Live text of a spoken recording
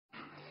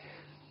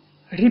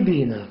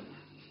рябина.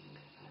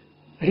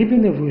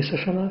 Рябина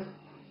высушена,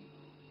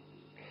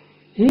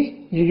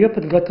 и ее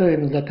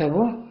подготовим для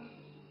того,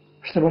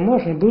 чтобы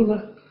можно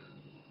было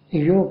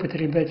ее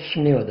употреблять с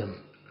медом.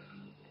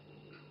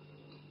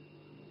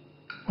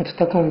 Вот в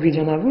таком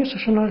виде она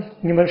высушена,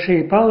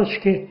 небольшие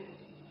палочки,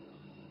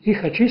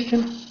 их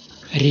очистим.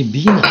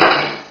 Рябина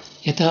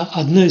 – это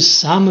одно из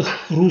самых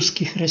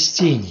русских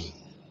растений.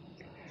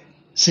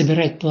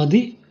 Собирать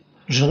плоды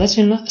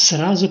желательно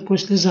сразу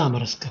после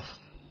заморозков.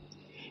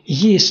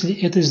 Если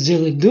это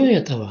сделать до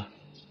этого,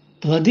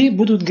 плоды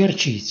будут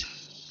горчить.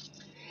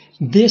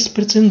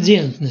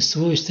 Беспрецедентны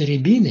свойства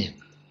рябины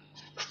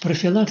в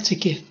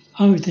профилактике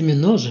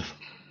авитаминозов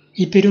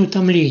и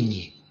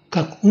переутомлений,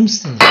 как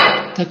умственных,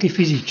 так и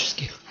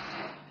физических.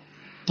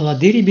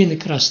 Плоды рябины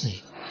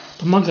красной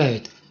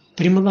помогают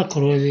при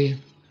малокровии,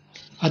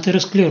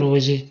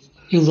 атеросклерозе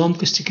и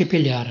ломкости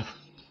капилляров,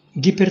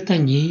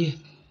 гипертонии,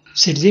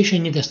 сердечной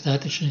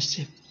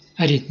недостаточности,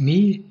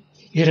 аритмии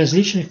и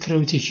различных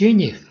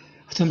кровотечениях,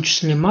 в том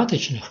числе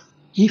маточных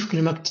и в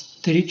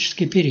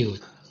климактерический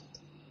период.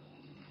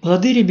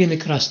 Плоды рябины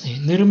красной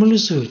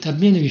нормализуют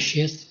обмен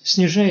веществ,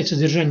 снижают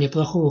содержание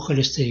плохого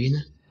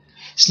холестерина,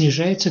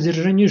 снижает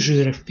содержание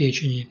жира в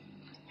печени,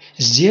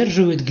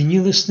 сдерживают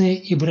гнилостные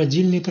и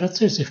бродильные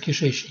процессы в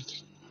кишечнике,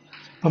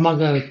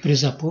 помогают при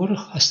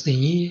запорах,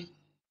 астении,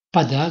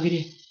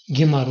 подагре,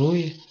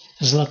 геморрое,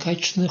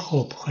 злокачественных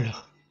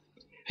опухолях.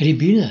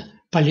 Рябина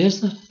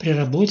полезна при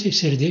работе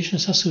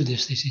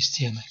сердечно-сосудистой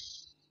системы.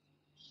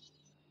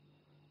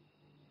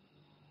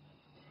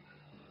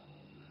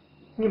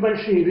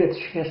 Небольшие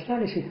веточки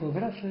остались, их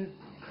выбрасывают.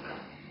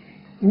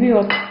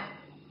 Мед.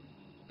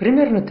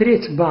 Примерно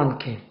треть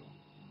банки.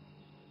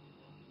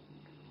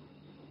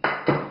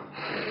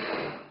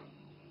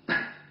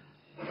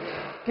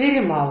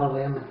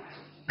 Перемалываем.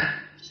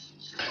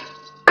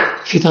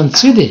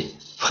 Фитонциды,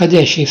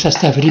 входящие в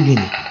состав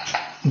рябины,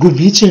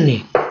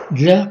 губительны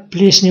для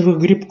плесневых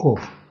грибков,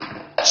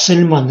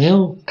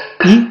 сальмонелл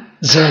и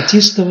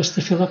золотистого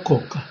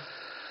стафилококка.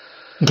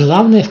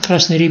 Главное в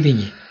красной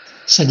рябине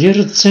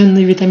содержит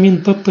ценный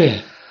витамин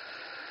ПП,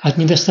 от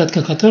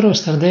недостатка которого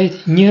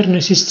страдает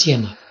нервная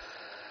система.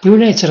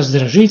 Появляется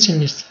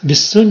раздражительность,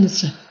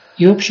 бессонница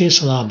и общая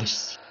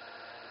слабость.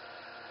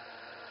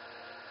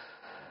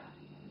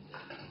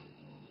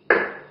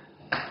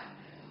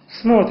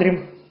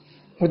 Смотрим.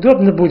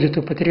 Удобно будет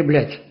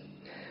употреблять.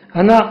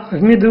 Она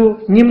в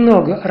меду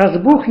немного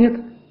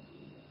разбухнет.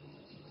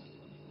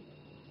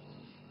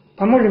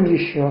 Помолим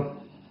еще.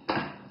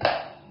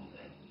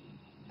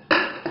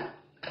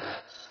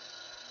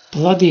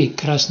 Плоды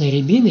красной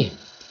рябины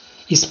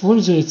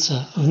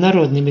используются в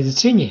народной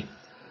медицине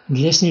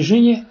для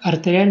снижения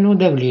артериального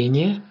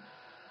давления,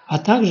 а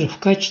также в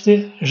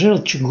качестве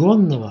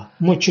желчегонного,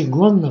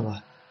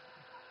 мочегонного,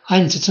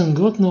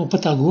 антицинготного,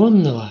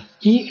 патагонного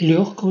и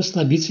легкого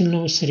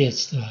слабительного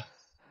средства.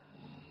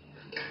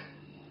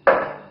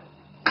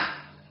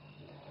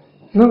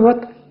 Ну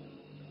вот,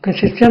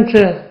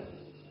 консистенция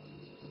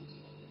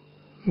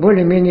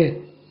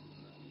более-менее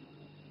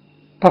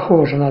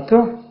похожа на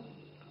то,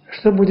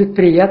 что будет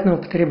приятно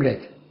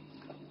употреблять.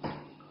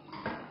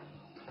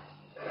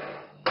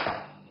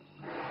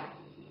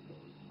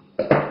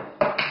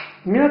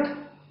 Мед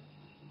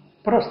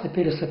просто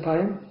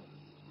пересыпаем.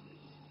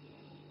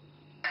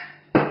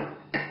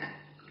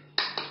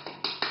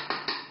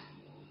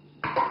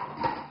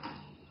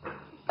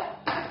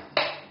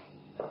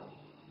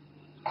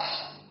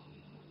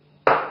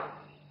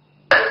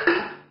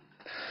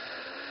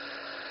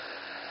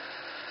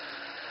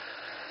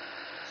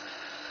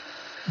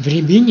 В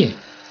рябине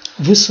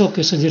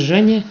высокое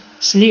содержание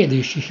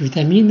следующих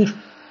витаминов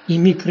и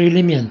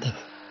микроэлементов.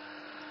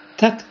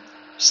 Так,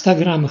 в 100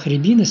 граммах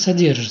рябины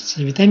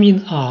содержится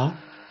витамин А,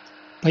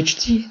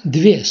 почти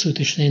 2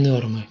 суточные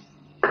нормы,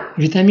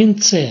 витамин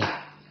С,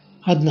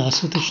 1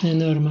 суточная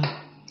норма,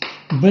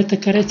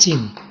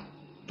 бета-каротин,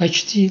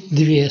 почти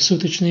 2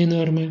 суточные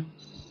нормы,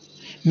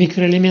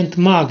 микроэлемент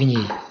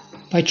магний,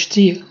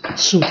 почти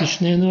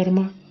суточная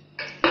норма,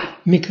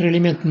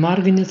 микроэлемент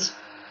марганец,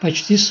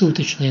 почти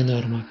суточная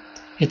норма.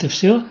 Это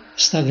все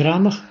в 100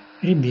 граммах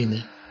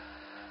рябины.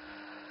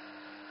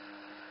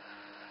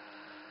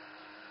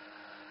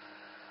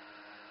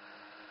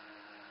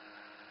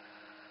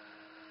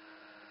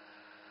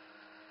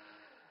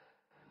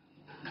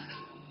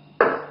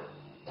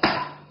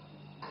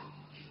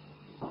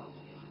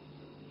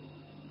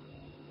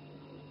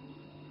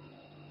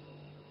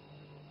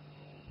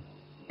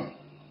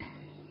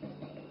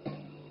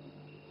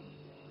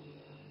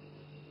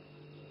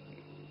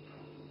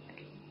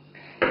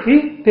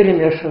 И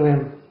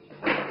перемешиваем.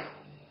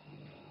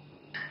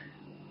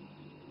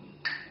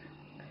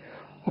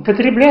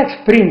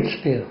 Употреблять, в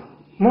принципе,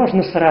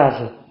 можно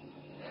сразу,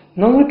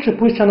 но лучше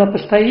пусть она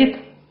постоит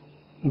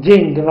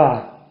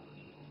день-два,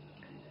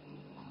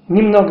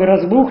 немного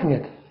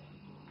разбухнет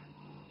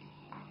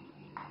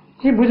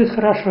и будет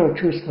хорошо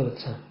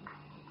чувствоваться.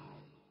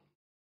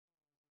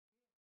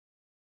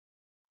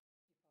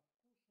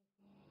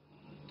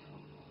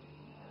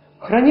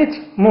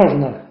 Хранить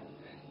можно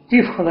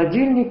и в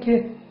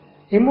холодильнике,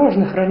 и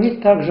можно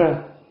хранить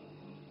также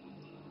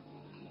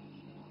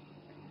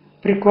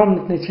при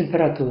комнатной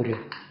температуре.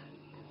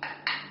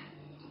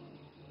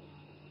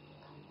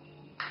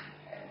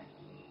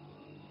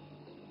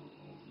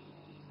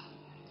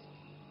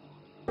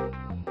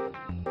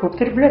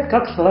 Употреблять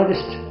как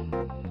сладость.